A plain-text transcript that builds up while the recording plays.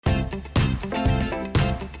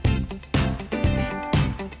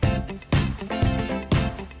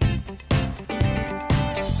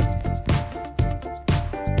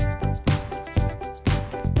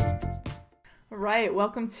right,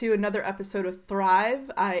 welcome to another episode of Thrive.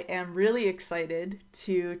 I am really excited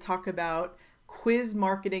to talk about quiz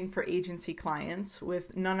marketing for agency clients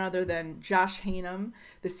with none other than Josh Haynam,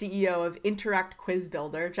 the CEO of Interact Quiz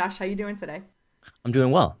Builder. Josh, how you doing today? I'm doing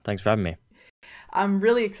well. Thanks for having me. I'm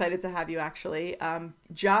really excited to have you actually.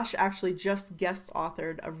 Josh actually just guest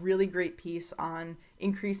authored a really great piece on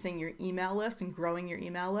increasing your email list and growing your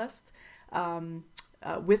email list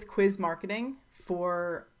with quiz marketing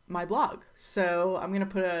for my blog. So I'm going to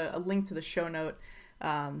put a link to the show note,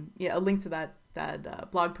 a link to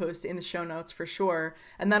that blog post in the show notes for sure.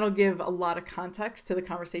 And that'll give a lot of context to the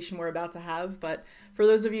conversation we're about to have. But for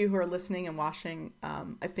those of you who are listening and watching,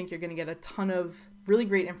 I think you're going to get a ton of really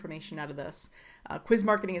great information out of this. Quiz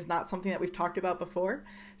marketing is not something that we've talked about before.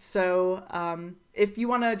 So if you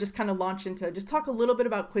want to just kind of launch into, just talk a little bit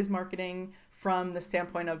about quiz marketing from the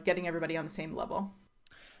standpoint of getting everybody on the same level.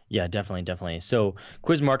 Yeah, definitely. So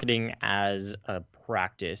quiz marketing as a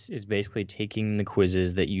practice is basically taking the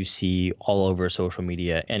quizzes that you see all over social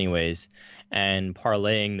media anyways, and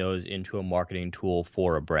parlaying those into a marketing tool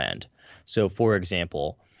for a brand. So for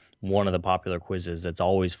example, one of the popular quizzes that's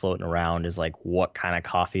always floating around is like, what kind of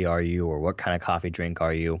coffee are you, or what kind of coffee drink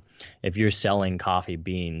are you? If you're selling coffee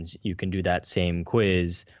beans, you can do that same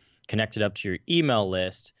quiz, connect it up to your email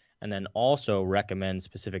list, and then also recommend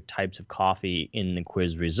specific types of coffee in the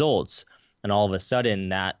quiz results. And all of a sudden,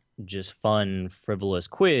 that just fun, frivolous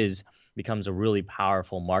quiz becomes a really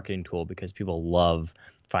powerful marketing tool because people love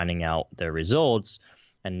finding out their results.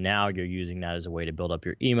 And now you're using that as a way to build up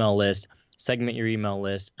your email list, segment your email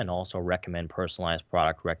list, and also recommend personalized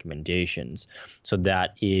product recommendations. So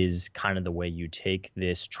that is kind of the way you take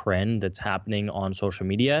this trend that's happening on social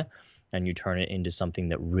media and you turn it into something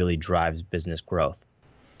that really drives business growth.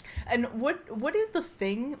 And what is the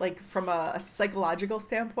thing, like from a psychological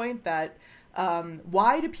standpoint, that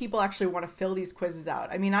why do people actually want to fill these quizzes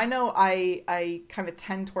out? I mean, I know I kind of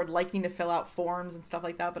tend toward liking to fill out forms and stuff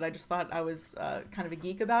like that, but I just thought I was kind of a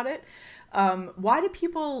geek about it. Why do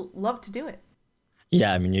people love to do it?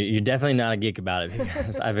 Yeah, I mean, you're definitely not a geek about it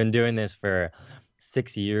because I've been doing this for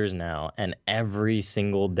 6 years now, and every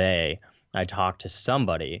single day I talk to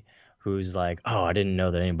somebody who's like, oh, I didn't know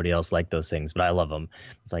that anybody else liked those things, but I love them.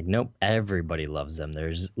 It's like, nope, everybody loves them.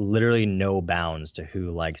 There's literally no bounds to who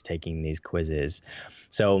likes taking these quizzes.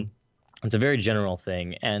 So it's a very general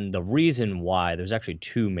thing. And the reason why, there's actually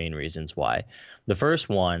two main reasons why. The first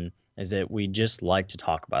one is that we just like to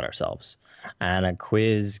talk about ourselves. And a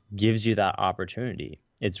quiz gives you that opportunity.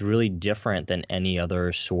 It's really different than any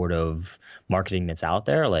other sort of marketing that's out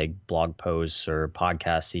there, like blog posts or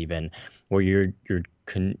podcasts even, where you're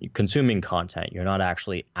consuming content. You're not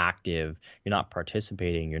actually active. You're not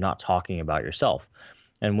participating. You're not talking about yourself.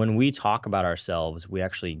 And when we talk about ourselves, we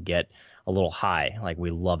actually get a little high. Like we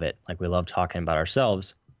love it. Like we love talking about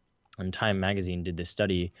ourselves. And Time Magazine did this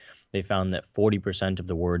study. They found that 40% of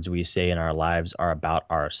the words we say in our lives are about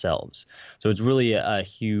ourselves. So it's really a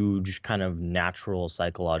huge kind of natural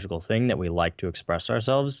psychological thing that we like to express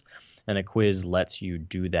ourselves. And a quiz lets you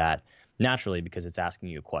do that naturally because it's asking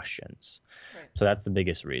you questions. Right. So that's the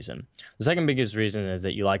biggest reason. The second biggest reason is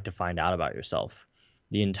that you like to find out about yourself.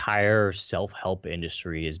 The entire self-help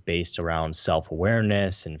industry is based around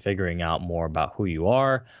self-awareness and figuring out more about who you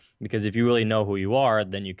are, because if you really know who you are,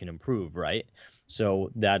 then you can improve, right?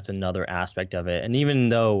 So that's another aspect of it. And even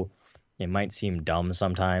though it might seem dumb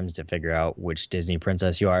sometimes to figure out which Disney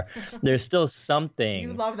princess you are, there's still something.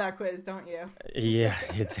 You love that quiz, don't you? Yeah,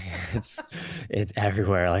 it's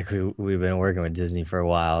everywhere. Like we've been working with Disney for a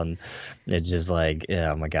while, and it's just like,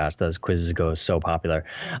 oh my gosh, those quizzes go so popular.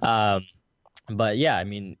 But yeah, I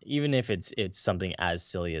mean, even if it's something as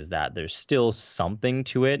silly as that, there's still something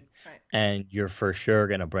to it. Right. And you're for sure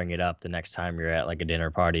going to bring it up the next time you're at like a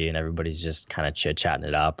dinner party and everybody's just kind of chit-chatting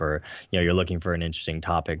it up, or, you're looking for an interesting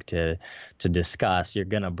topic to discuss. You're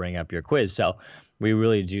going to bring up your quiz. So we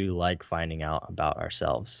really do like finding out about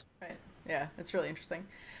ourselves. Right. Yeah, it's really interesting.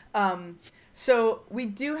 So we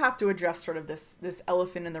do have to address sort of this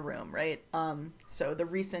elephant in the room, right? So the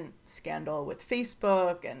recent scandal with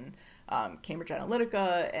Facebook and Cambridge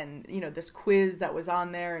Analytica, and this quiz that was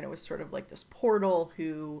on there, and it was sort of like this portal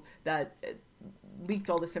that leaked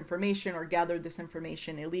all this information or gathered this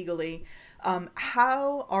information illegally.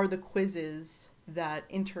 How are the quizzes that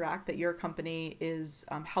your company is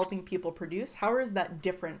helping people produce? How is that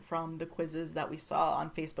different from the quizzes that we saw on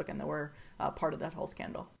Facebook and that were part of that whole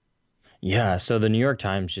scandal? Yeah, so the New York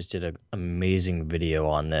Times just did an amazing video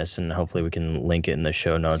on this, and hopefully we can link it in the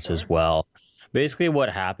show notes as well. Basically, what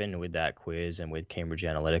happened with that quiz and with Cambridge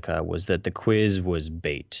Analytica was that the quiz was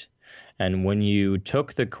bait. And when you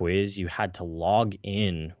took the quiz, you had to log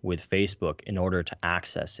in with Facebook in order to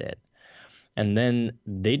access it. And then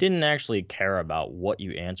they didn't actually care about what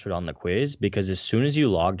you answered on the quiz, because as soon as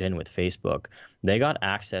you logged in with Facebook, they got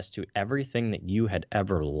access to everything that you had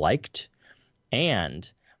ever liked.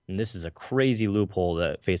 And this is a crazy loophole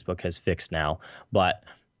that Facebook has fixed now, but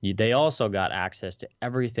they also got access to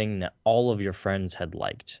everything that all of your friends had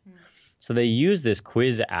liked. So they used this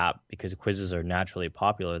quiz app, because quizzes are naturally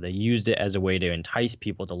popular. They used it as a way to entice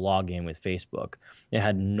people to log in with Facebook. It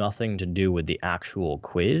had nothing to do with the actual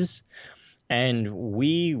quiz. And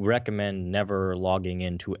we recommend never logging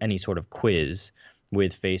into any sort of quiz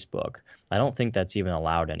with Facebook. I don't think that's even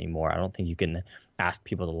allowed anymore. I don't think you can ask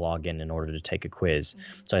people to log in order to take a quiz.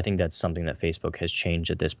 So I think that's something that Facebook has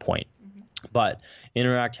changed at this point. But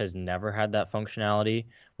Interact has never had that functionality.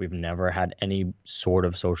 We've never had any sort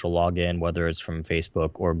of social login, whether it's from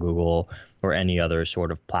Facebook or Google or any other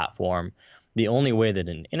sort of platform. The only way that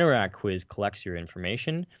an Interact quiz collects your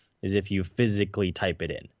information is if you physically type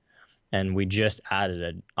it in. And we just added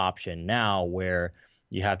an option now where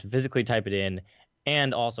you have to physically type it in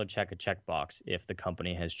and also check a checkbox if the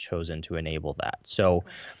company has chosen to enable that. So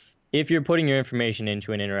if you're putting your information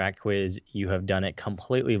into an Interact quiz, you have done it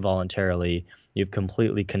completely voluntarily. You've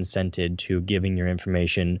completely consented to giving your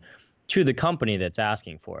information to the company that's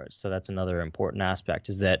asking for it. So that's another important aspect,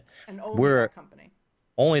 is that we're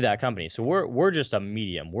only that company. So we're just a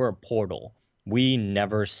medium. We're a portal. We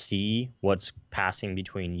never see what's passing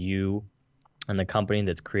between you and the company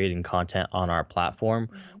that's creating content on our platform.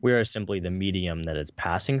 We are simply the medium that it's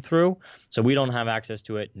passing through. So we don't have access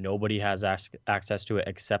to it. Nobody has access to it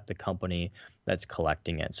except the company that's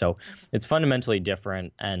collecting it. So it's fundamentally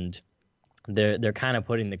different, and they're kind of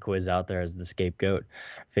putting the quiz out there as the scapegoat,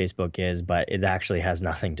 Facebook is, but it actually has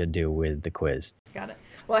nothing to do with the quiz. Got it.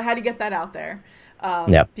 Well, I had to get that out there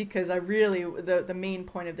because I really, the main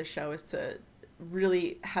point of the show is to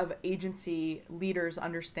really have agency leaders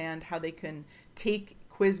understand how they can take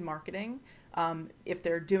quiz marketing, if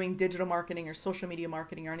they're doing digital marketing or social media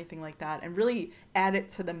marketing or anything like that, and really add it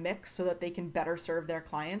to the mix so that they can better serve their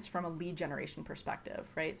clients from a lead generation perspective,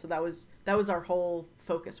 right? So that was our whole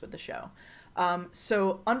focus with the show.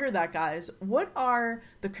 So under that, guys, what are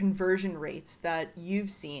the conversion rates that you've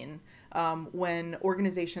seen when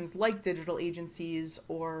organizations like digital agencies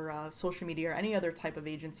or social media or any other type of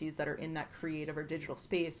agencies that are in that creative or digital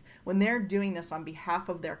space, when they're doing this on behalf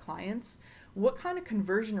of their clients, what kind of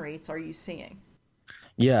conversion rates are you seeing?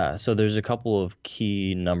 Yeah, so there's a couple of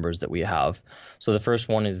key numbers that we have. So the first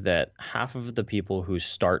one is that half of the people who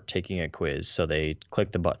start taking a quiz, so they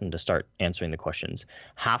click the button to start answering the questions,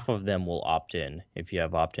 half of them will opt in if you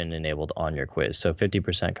have opt-in enabled on your quiz. So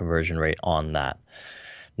 50% conversion rate on that.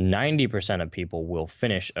 90% of people will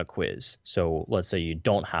finish a quiz. So let's say you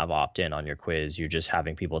don't have opt-in on your quiz, you're just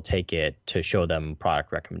having people take it to show them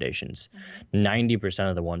product recommendations. 90%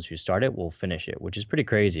 of the ones who start it will finish it, which is pretty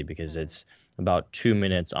crazy because it's about 2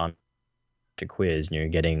 minutes on a quiz and you're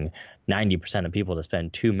getting 90% of people to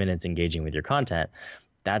spend 2 minutes engaging with your content.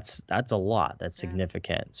 That's a lot. That's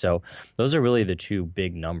significant. So those are really the two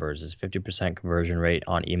big numbers, is 50% conversion rate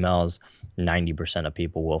on emails. 90% of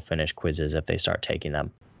people will finish quizzes if they start taking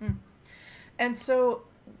them. And so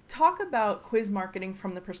talk about quiz marketing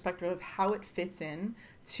from the perspective of how it fits in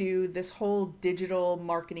to this whole digital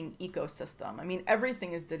marketing ecosystem. I mean,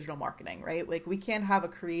 everything is digital marketing, right? Like, we can't have a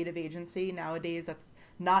creative agency nowadays that's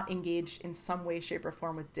not engaged in some way, shape, or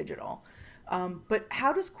form with digital. But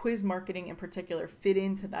how does quiz marketing in particular fit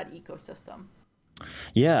into that ecosystem?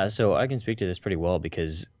 Yeah, so I can speak to this pretty well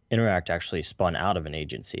because Interact actually spun out of an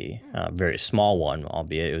agency, a very small one,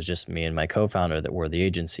 albeit it was just me and my co-founder that were the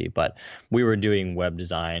agency. But we were doing web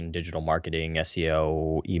design, digital marketing,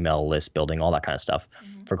 SEO, email list building, all that kind of stuff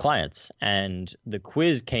for clients. And the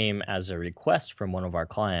quiz came as a request from one of our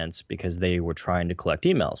clients because they were trying to collect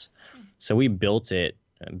emails. So we built it.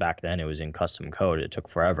 Back then it was in custom code. It took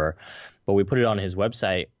forever. But we put it on his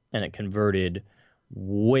website and it converted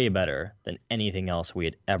way better than anything else we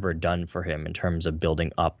had ever done for him in terms of building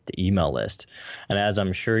up the email list. And as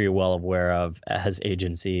I'm sure you're well aware of, as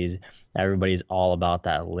agencies, everybody's all about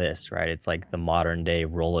that list, right? It's like the modern day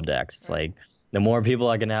Rolodex. It's like the more people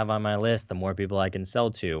I can have on my list, the more people I can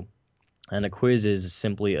sell to. And a quiz is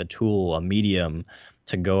simply a tool, a medium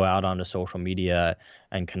to go out onto social media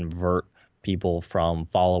and convert people from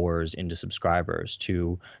followers into subscribers,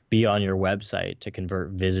 to be on your website, to convert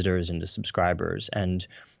visitors into subscribers. And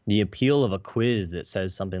the appeal of a quiz that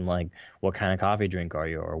says something like, what kind of coffee drink are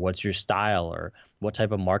you? Or what's your style? Or what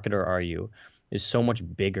type of marketer are you? Is so much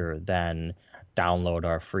bigger than download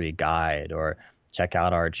our free guide or check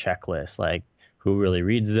out our checklist. Like, Who really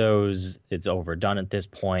reads those? It's overdone at this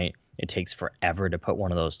point. It takes forever to put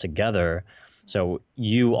one of those together. So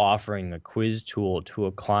you offering a quiz tool to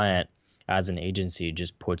a client as an agency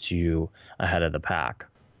just puts you ahead of the pack.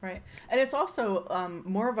 Right. And it's also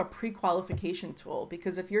more of a pre-qualification tool,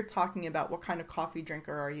 because if you're talking about what kind of coffee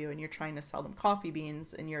drinker are you and you're trying to sell them coffee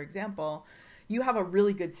beans in your example, you have a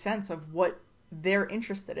really good sense of what they're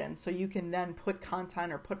interested in. So you can then put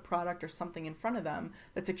content or put product or something in front of them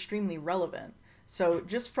that's extremely relevant. So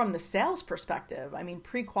just from the sales perspective, I mean,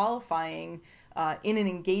 pre-qualifying in an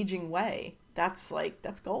engaging way, that's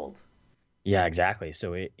gold. Yeah, exactly.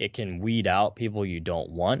 So it can weed out people you don't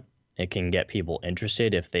want. It can get people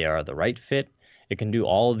interested if they are the right fit. It can do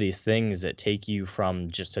all of these things that take you from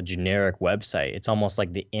just a generic website. It's almost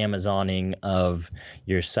like the Amazoning of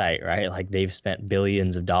your site, right? Like they've spent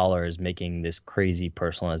billions of dollars making this crazy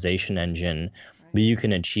personalization engine, but you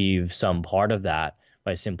can achieve some part of that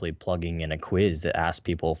by simply plugging in a quiz that asks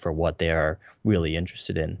people for what they are really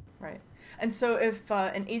interested in. Right. And so if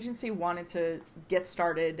an agency wanted to get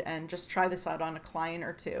started and just try this out on a client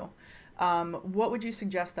or two, what would you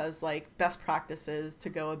suggest as like best practices to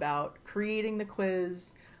go about creating the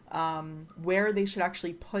quiz, where they should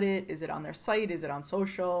actually put it? Is it on their site? Is it on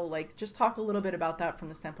social? Like, just talk a little bit about that from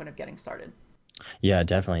the standpoint of getting started. Yeah,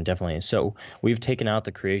 definitely, definitely. So we've taken out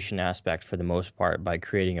the creation aspect for the most part by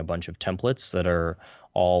creating a bunch of templates that are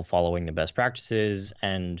all following the best practices,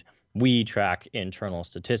 and we track internal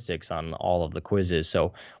statistics on all of the quizzes.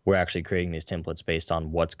 So we're actually creating these templates based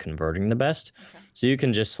on what's converting the best. Okay. So you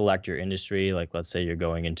can just select your industry, like let's say you're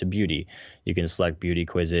going into beauty. You can select beauty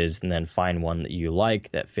quizzes and then find one that you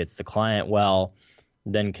like that fits the client well,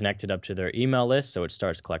 then connect it up to their email list so it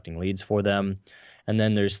starts collecting leads for them. And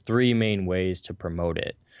then there's three main ways to promote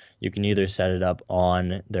it. You can either set it up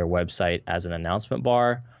on their website as an announcement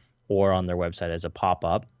bar or on their website as a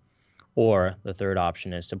pop-up. Or the third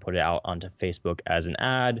option is to put it out onto Facebook as an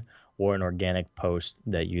ad or an organic post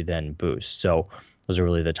that you then boost. So those are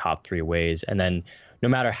really the top three ways. And then no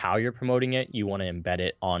matter how you're promoting it, you want to embed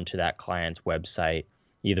it onto that client's website,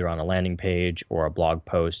 either on a landing page or a blog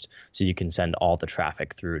post, so you can send all the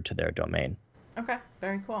traffic through to their domain. Okay,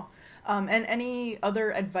 very cool. And any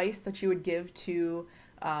other advice that you would give to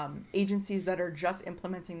agencies that are just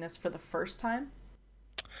implementing this for the first time?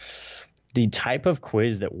 The type of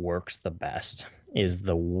quiz that works the best is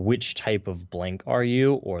the which type of blank are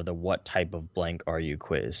you or the what type of blank are you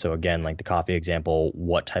quiz. So again, like the coffee example,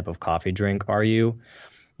 what type of coffee drink are you?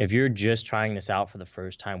 If you're just trying this out for the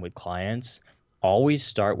first time with clients, always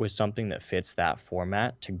start with something that fits that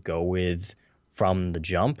format to go with from the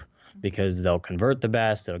jump, because they'll convert the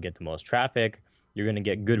best, they'll get the most traffic, you're going to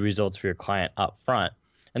get good results for your client up front.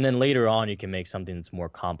 And then later on, you can make something that's more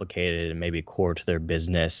complicated and maybe core to their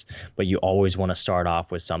business. But you always want to start off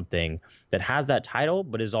with something that has that title,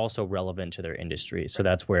 but is also relevant to their industry. So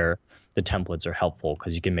that's where the templates are helpful,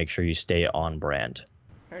 because you can make sure you stay on brand.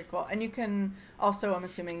 Very cool. And you can also, I'm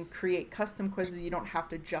assuming, create custom quizzes. You don't have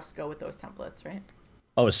to just go with those templates, right?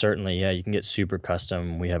 Oh, certainly. Yeah, you can get super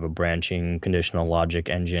custom. We have a branching conditional logic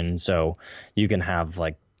engine. So you can have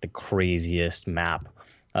like the craziest map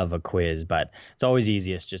of a quiz, but it's always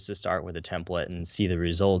easiest just to start with a template and see the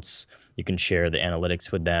results. You can share the analytics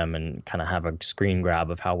with them and kind of have a screen grab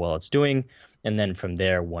of how well it's doing. And then from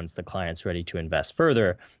there, once the client's ready to invest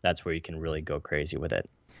further, that's where you can really go crazy with it.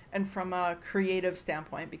 And from a creative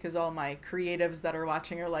standpoint, because all my creatives that are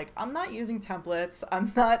watching are like, I'm not using templates,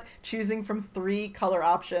 I'm not choosing from 3 color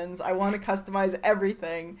options, I want to customize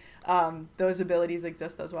everything. Those abilities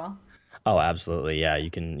exist as well. Oh, absolutely. Yeah,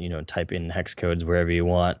 you can, type in hex codes wherever you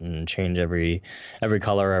want and change every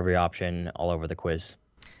color, every option all over the quiz.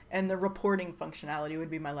 And the reporting functionality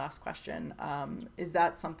would be my last question. Is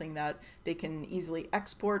that something that they can easily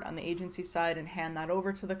export on the agency side and hand that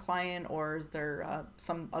over to the client, or is there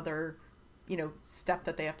some other, step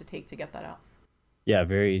that they have to take to get that out? Yeah,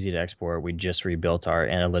 very easy to export. We just rebuilt our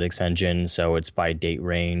analytics engine, so it's by date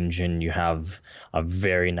range, and you have a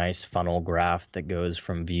very nice funnel graph that goes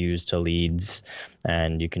from views to leads,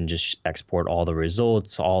 and you can just export all the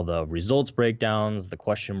results breakdowns, the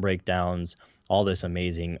question breakdowns, all this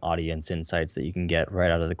amazing audience insights that you can get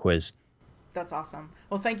right out of the quiz. That's awesome.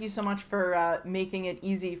 Well, thank you so much for making it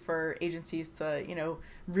easy for agencies to,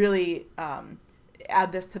 really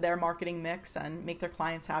add this to their marketing mix and make their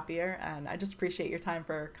clients happier. And I just appreciate your time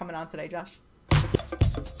for coming on today, Josh.